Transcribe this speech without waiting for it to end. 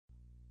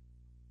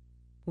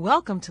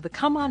Welcome to the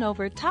Come On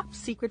Over Top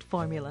Secret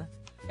Formula.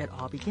 It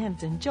all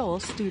begins in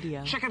Joel's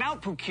studio. Check it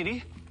out, Pooh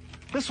Kitty.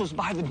 This was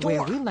by the door.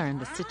 Where we learn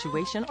the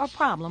situation or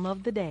problem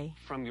of the day.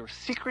 From your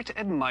secret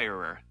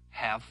admirer,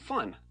 have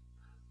fun.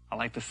 I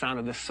like the sound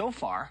of this so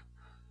far.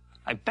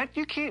 I bet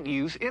you can't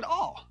use it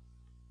all.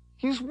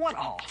 Use what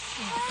all?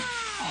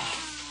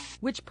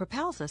 Which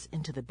propels us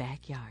into the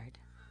backyard.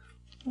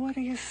 What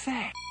do you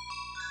say?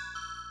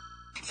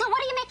 So what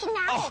are you making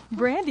now? Oh,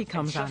 Brandy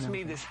comes on just over.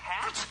 made this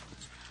hat.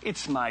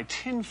 It's my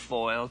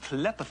tinfoil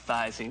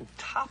telepathizing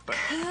topper.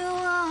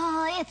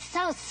 Cool. It's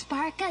so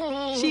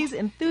sparkly. She's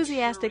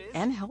enthusiastic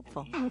and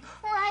helpful. Incredible.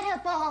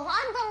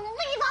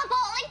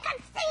 Unbelievable.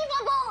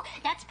 Inconceivable.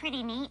 That's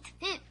pretty neat.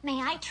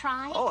 May I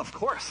try? Oh, of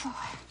course.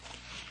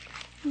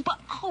 But,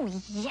 oh,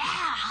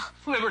 yeah.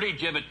 Liberty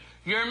Gibbet,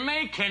 you're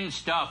making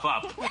stuff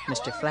up.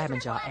 Mr.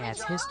 Flabberjaw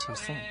adds his 2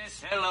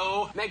 cents.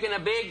 Hello, making a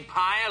big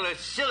pile of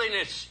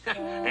silliness.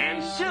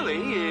 And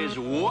silly is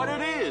what it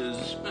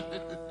is.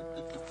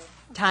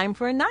 Time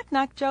for a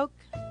knock-knock joke.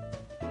 Hey,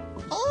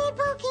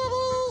 Pooh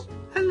Kitty.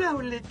 Hello,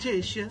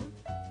 Letitia.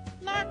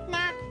 Knock,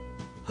 knock.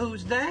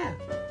 Who's there?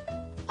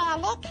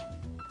 Alec,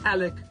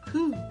 Alec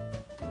who?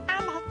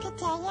 I'd like to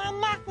tell you a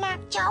knock-knock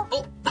joke.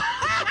 Oh.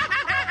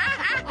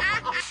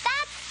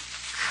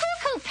 That's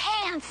cuckoo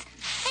pants.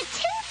 The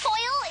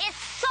tinfoil is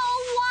so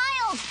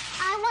wild.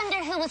 I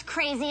wonder who was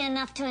crazy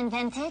enough to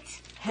invent it.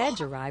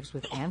 Hedge arrives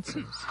with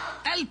answers.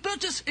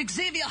 Albertus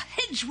Xavier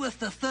Hedgeworth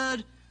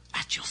III,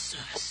 at your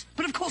service.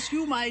 But of course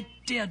you, my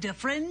dear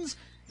friends,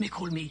 may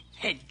call me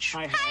Hedge.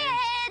 Hi,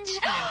 Hedge.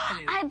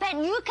 Hello. I bet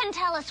you can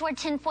tell us where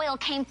tinfoil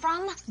came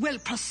from. Well,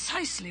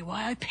 precisely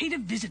why I paid a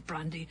visit,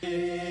 Brandy.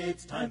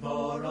 It's time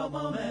for a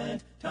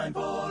moment, time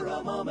for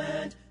a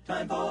moment,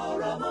 time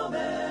for a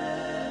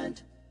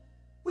moment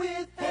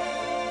with Hedge.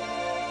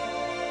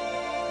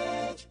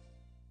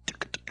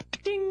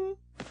 Ding!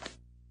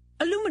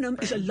 Aluminum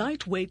is a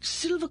lightweight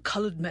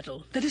silver-colored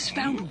metal that is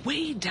found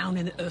way down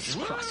in the Earth's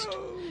crust.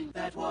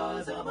 That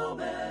was a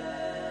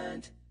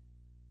moment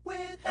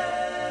with Hedge.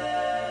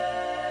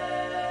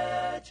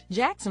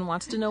 Jackson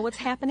wants to know what's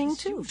happening As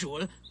too.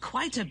 usual,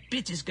 quite a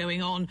bit is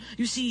going on.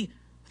 You see,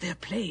 they're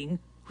playing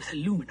with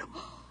aluminum.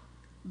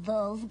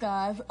 Those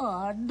guys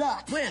are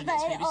nuts. Well, they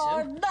maybe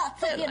are so. nuts,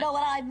 if Well, you know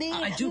what I mean.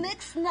 I do.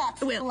 Mixed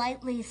nuts, Well-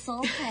 slightly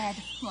salted.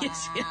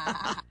 Yes,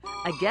 yeah.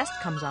 A guest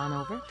comes on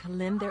over to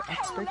lend their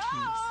expertise.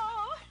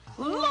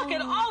 Look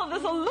at all of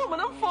this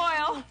aluminum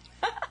foil.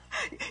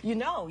 You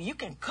know, you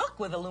can cook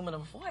with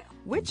aluminum foil.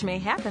 Which may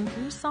happen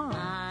through song.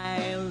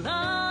 I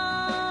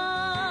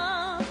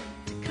love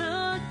to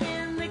cook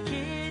in the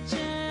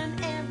kitchen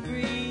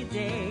every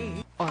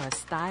day. Or a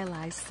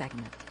stylized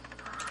segment.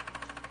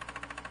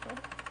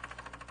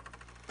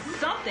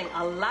 Something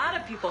a lot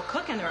of people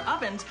cook in their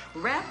ovens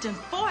wrapped in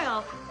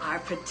foil are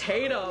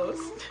potatoes.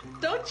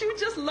 Don't you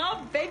just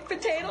love baked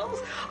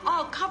potatoes?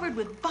 All covered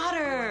with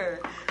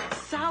butter,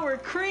 sour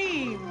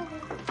cream,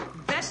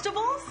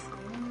 vegetables,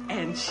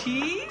 and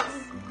cheese.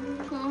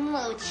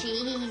 Oh,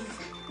 cheese.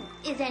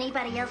 Is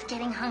anybody else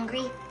getting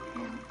hungry?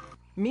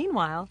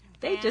 Meanwhile,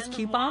 they just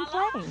keep on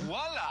playing. Oh, Voila!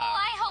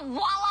 I hope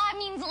voila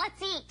means let's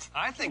eat.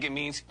 I think it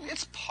means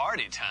it's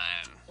party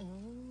time.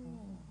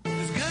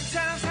 There's good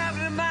times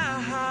happening in my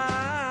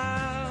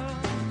house.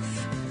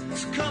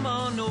 So come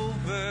on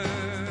over.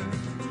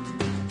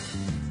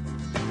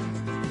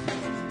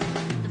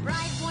 The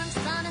bright warm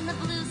sun and the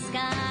blue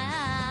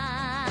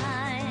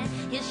sky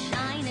is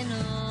shining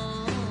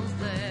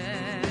over.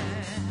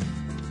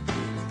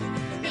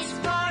 It's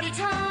party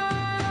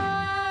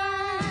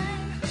time.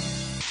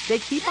 They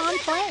keep on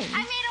playing.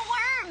 I made a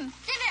worm.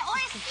 Did it? Or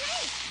a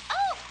snake.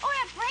 Oh, or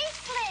a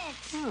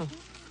bracelet.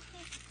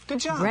 Good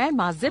job.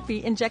 Grandma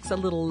Zippy injects a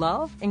little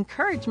love,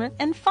 encouragement,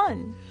 and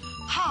fun.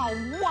 How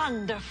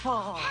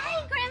wonderful.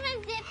 Hi, Grandma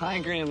Zippy. Hi,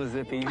 Grandma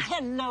Zippy.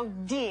 Hello,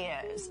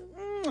 dears.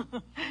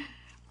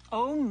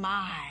 Oh,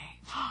 my.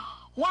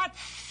 What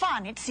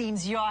fun it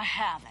seems you're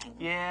having.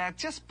 Yeah,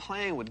 just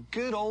playing with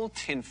good old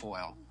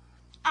tinfoil.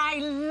 I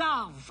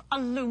love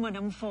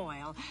aluminum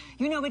foil.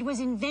 You know, it was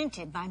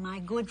invented by my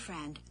good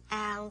friend,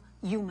 Al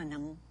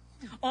Aluminum,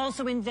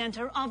 also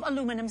inventor of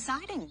aluminum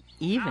siding.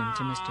 Even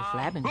to Mr.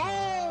 Flabberjaw.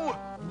 Oh,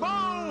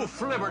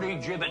 boof, Liberty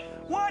Gibbet.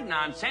 What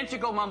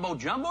nonsensical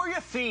mumbo-jumbo are you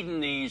feeding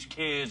these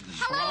kids?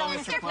 Hello,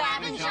 Mr.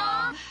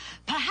 Flabberjaw.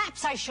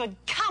 Perhaps I should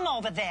come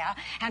over there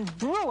and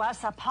brew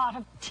us a pot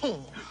of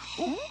tea.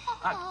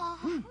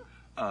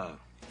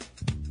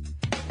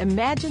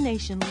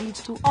 Imagination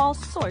leads to all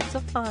sorts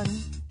of fun.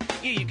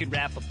 Yeah, you can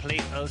wrap a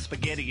plate of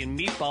spaghetti and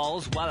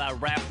meatballs while I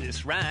rap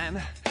this rhyme.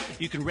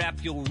 You can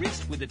wrap your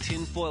wrist with a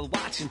tinfoil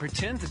watch and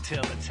pretend to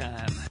tell the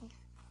time.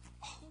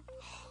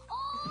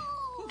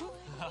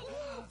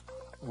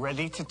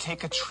 Ready to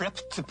take a trip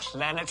to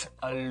planet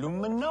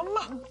aluminum?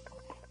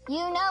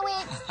 You know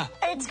it.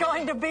 It's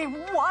going to be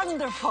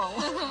wonderful.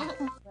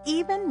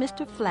 Even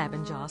Mr.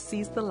 Flabberjaw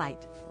sees the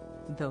light,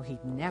 though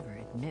he'd never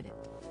admit it.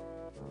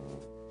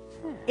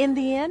 In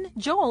the end,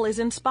 Joel is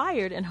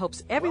inspired and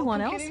hopes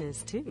everyone Well, else Kitty,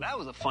 is too. That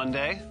was a fun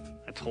day.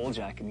 I told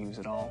you I could use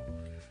it all.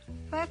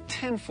 That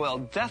tinfoil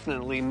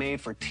definitely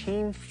made for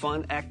team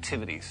fun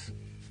activities.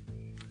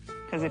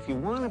 Because if you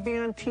want to be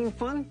on team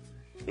fun,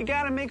 you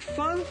gotta make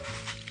fun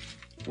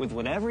with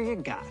whatever you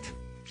got.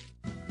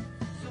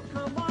 So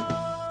come on.